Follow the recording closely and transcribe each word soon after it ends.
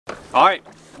All right,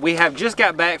 we have just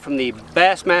got back from the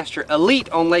Bassmaster Elite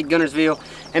on Lake Guntersville,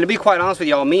 and to be quite honest with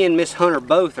y'all, me and Miss Hunter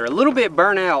both are a little bit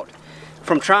burnt out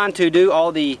from trying to do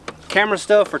all the camera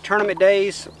stuff for tournament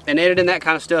days and editing that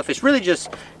kind of stuff. It's really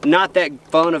just not that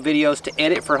fun of videos to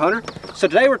edit for Hunter. So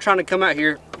today we're trying to come out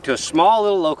here to a small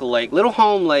little local lake, little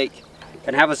home lake,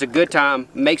 and have us a good time,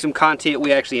 make some content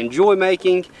we actually enjoy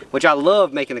making, which I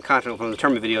love making the content from the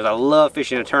tournament videos. I love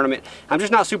fishing in a tournament. I'm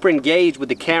just not super engaged with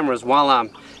the cameras while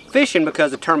I'm fishing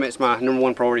because the tournament's my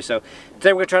 #1 priority. So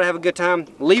today we're gonna try to have a good time.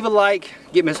 Leave a like,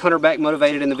 get Miss Hunter back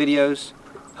motivated in the videos.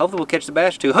 Hopefully we'll catch the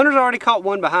bass too. Hunter's already caught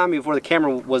one behind me before the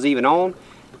camera was even on,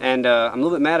 and I'm a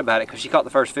little bit mad about it because she caught the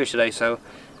first fish today, so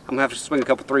I'm gonna have to swing a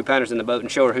couple 3-pounders in the boat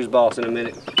and show her who's boss in a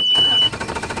minute.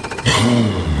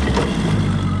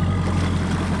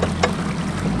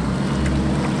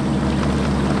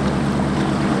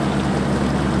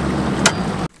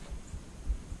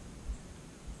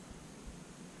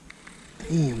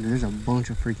 Damn, there's a bunch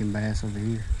of freaking bass over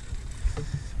here.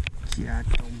 God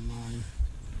almighty.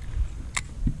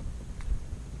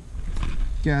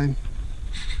 Got him.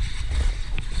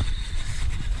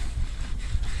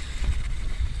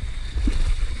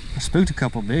 I spooked a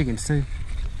couple big ones too.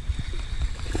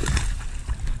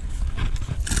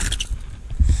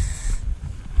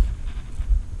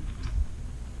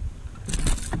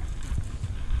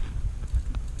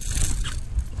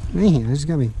 Man, this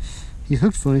got me. He's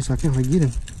hooked funny, so I can't really get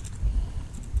him.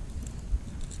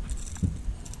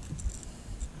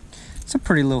 It's a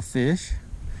pretty little fish.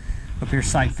 Up here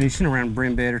sight fishing around a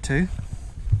brim bed or two.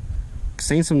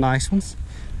 Seen some nice ones.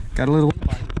 Got a little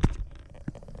bite.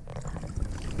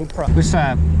 Which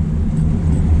side?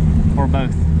 Or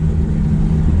both?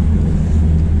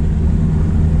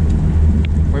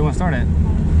 Where you want to start at?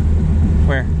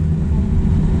 Where?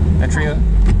 That tree up?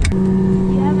 Do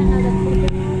you have another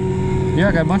flicker? Yeah,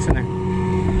 I got a bunch in there.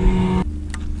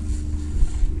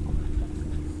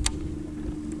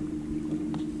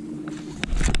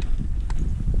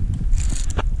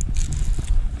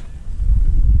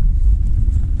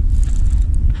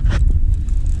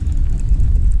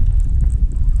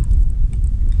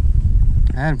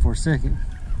 I had him for a second.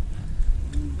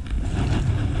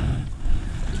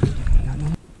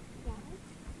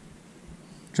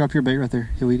 Drop your bait right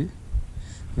there. He'll eat it.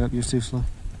 Yep, you're too slow.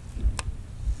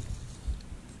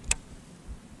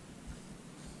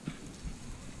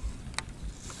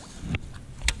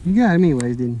 You got him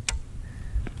anyways, didn't you?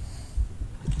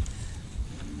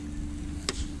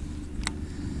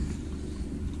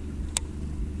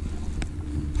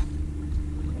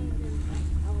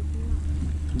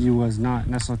 You was not.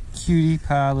 And that's a cutie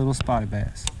pie little spotted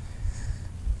bass.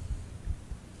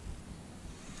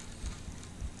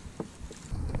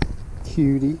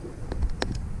 Cutie.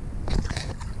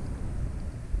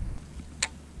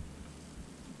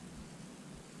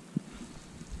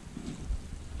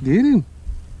 Get him.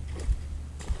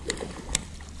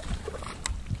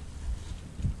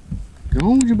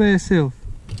 Go on with your bass self.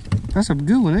 That's a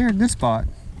good one there, good spot.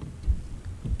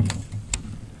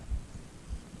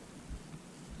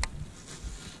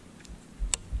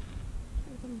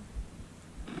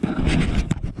 I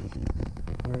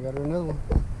got her another one.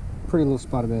 Pretty little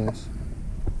spotted bass.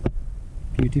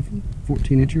 Beautiful,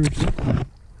 14 inches.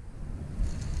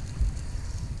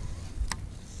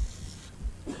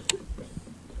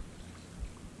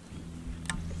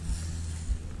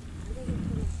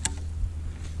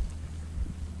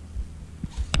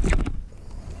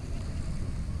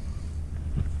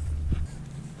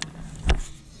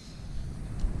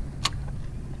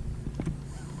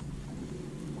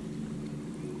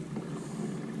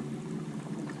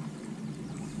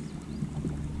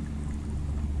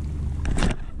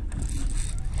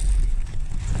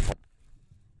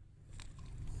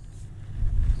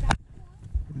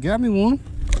 Got me one.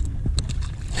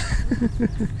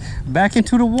 Back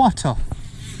into the water.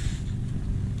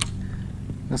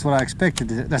 That's what I expected.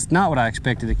 That's not what I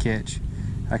expected to catch.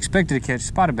 I expected to catch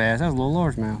spotted bass. That was a little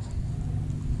largemouth.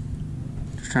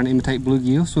 Just trying to imitate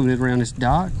bluegill, swimming it around this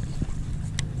dock.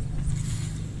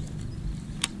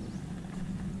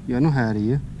 Yeah, I know how to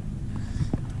you.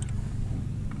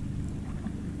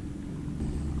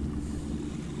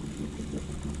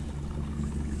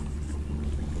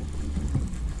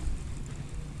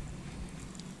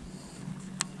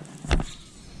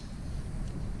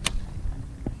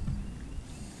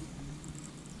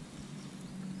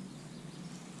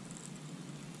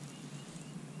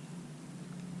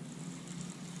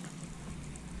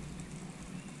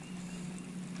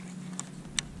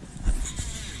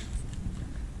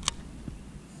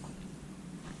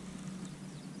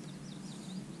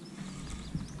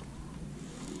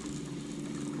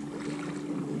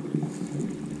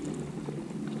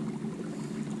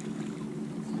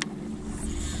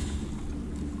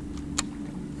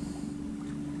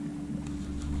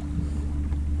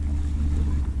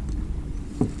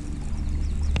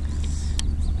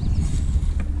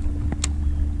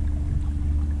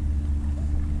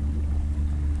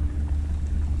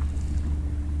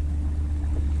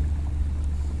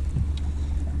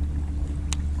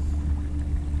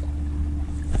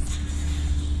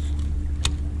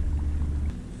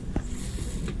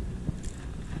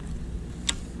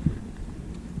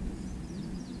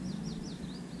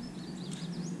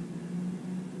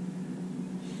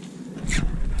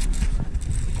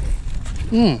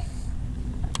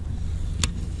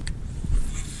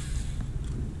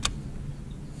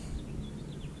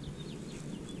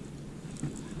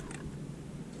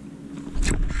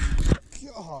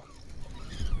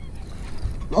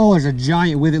 Oh, there's a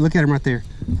giant with it. Look at him right there.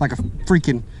 Like a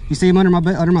freaking, you see him under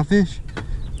my fish?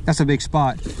 That's a big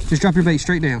spot. Just drop your bait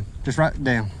straight down. Just right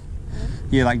down.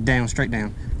 Yeah, like down, straight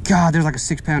down. God, there's like a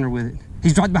 6-pounder with it.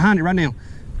 He's right behind it right now.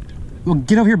 Well,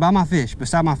 get over here by my fish,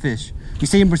 beside my fish. You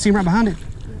see him right behind it?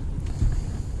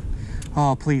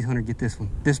 Oh, please, Hunter, get this one.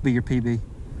 This be your PB.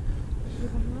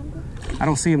 I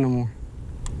don't see him no more.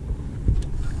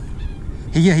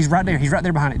 Yeah, he's right there. He's right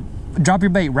there behind it. Drop your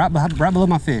bait right below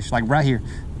my fish, like right here.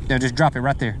 Now just drop it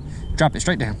right there. Drop it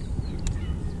straight down.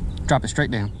 Drop it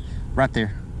straight down, right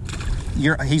there.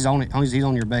 He's on it. He's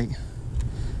on your bait.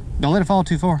 Don't let it fall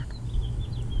too far.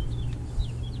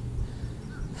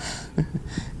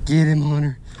 Get him,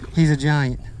 Hunter. He's a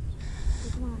giant.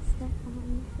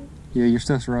 Yeah, your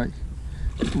stuff's right.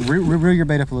 Reel your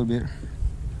bait up a little bit.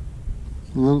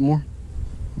 A little bit more.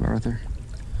 Right there.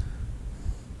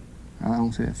 I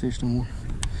don't see that fish no more.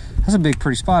 That's a big,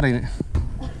 pretty spot, ain't it?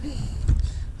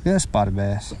 Yeah, that's spotted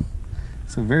bass.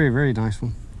 It's a very, very nice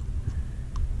one.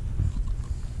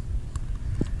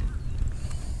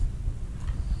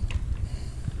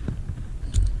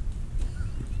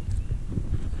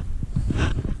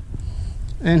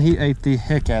 And he ate the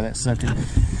heck out of that sucker.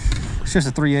 It's just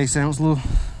a 3/8 ounce little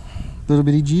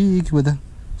bitty jig with a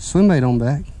swim bait on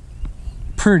back.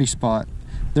 Pretty spot.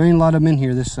 There ain't a lot of them in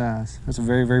here this size. That's a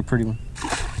very, very pretty one.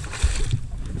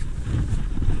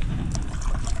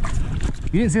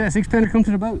 You didn't see that 6-pounder come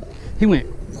to the boat? He went.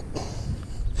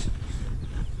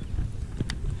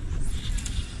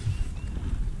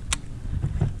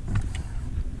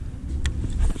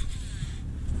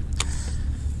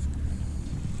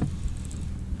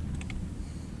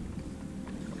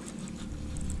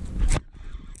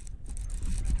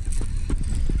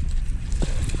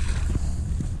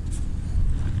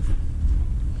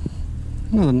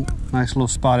 Another nice little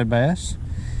spotted bass.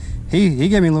 He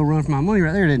gave me a little run for my money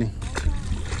right there, didn't he?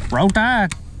 Roll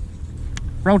tide.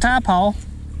 Roll tide, Paul.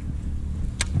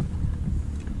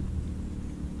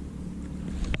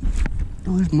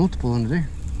 Oh, there's multiple under there.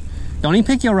 Don't even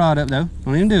pick your rod up, though.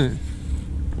 Don't even do it.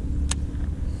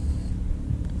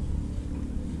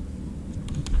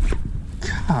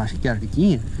 Gosh, he got it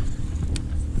again.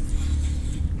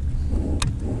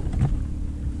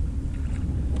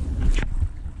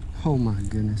 Oh my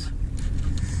goodness.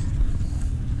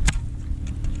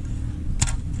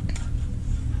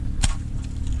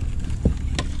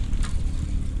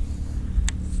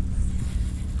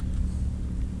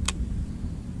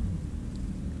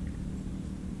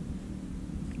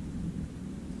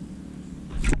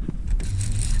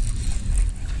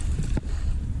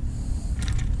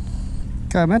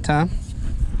 Got him that time.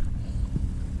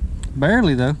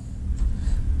 Barely though.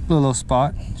 Little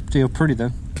spot. Still pretty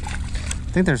though.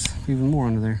 I think there's even more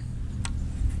under there.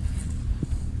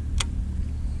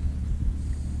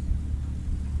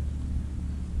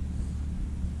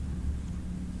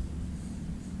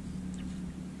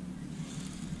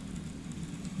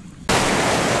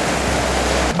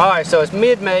 Alright, so it's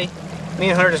mid-May. Me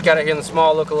and Hunter just got out here in the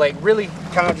small local lake. Really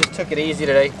kind of just took it easy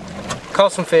today.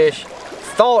 Caught some fish.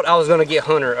 Thought I was going to get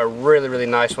Hunter a really, really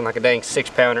nice one, like a dang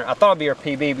 6-pounder. I thought it'd be your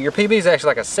PB, but your PB is actually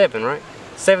like a 7, right?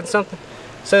 7 something?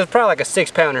 So it's probably like a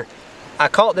 6-pounder. I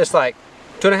caught this like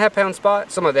 2.5-pound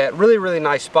spot, some of that. Really, really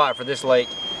nice spot for this lake.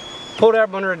 Pulled out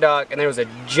from under a dock, and there was a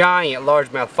giant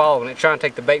largemouth following it, trying to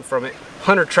take the bait from it.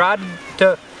 Hunter tried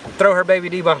to throw her baby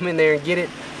D-bomb in there and get it,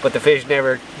 but the fish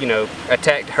never, you know,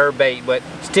 attacked her bait, but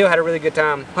still had a really good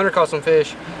time. Hunter caught some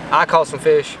fish. I caught some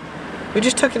fish. We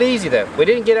just took it easy though. We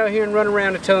didn't get out here and run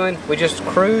around a ton. We just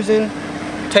cruising,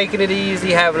 taking it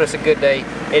easy, having us a good day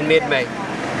in mid-May.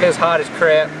 It was hot as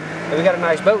crap, and we got a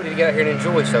nice boat we need to get out here and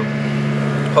enjoy, so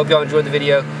hope y'all enjoyed the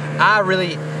video. I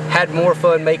really had more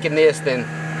fun making this than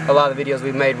a lot of the videos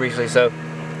we've made recently, so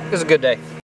it was a good day.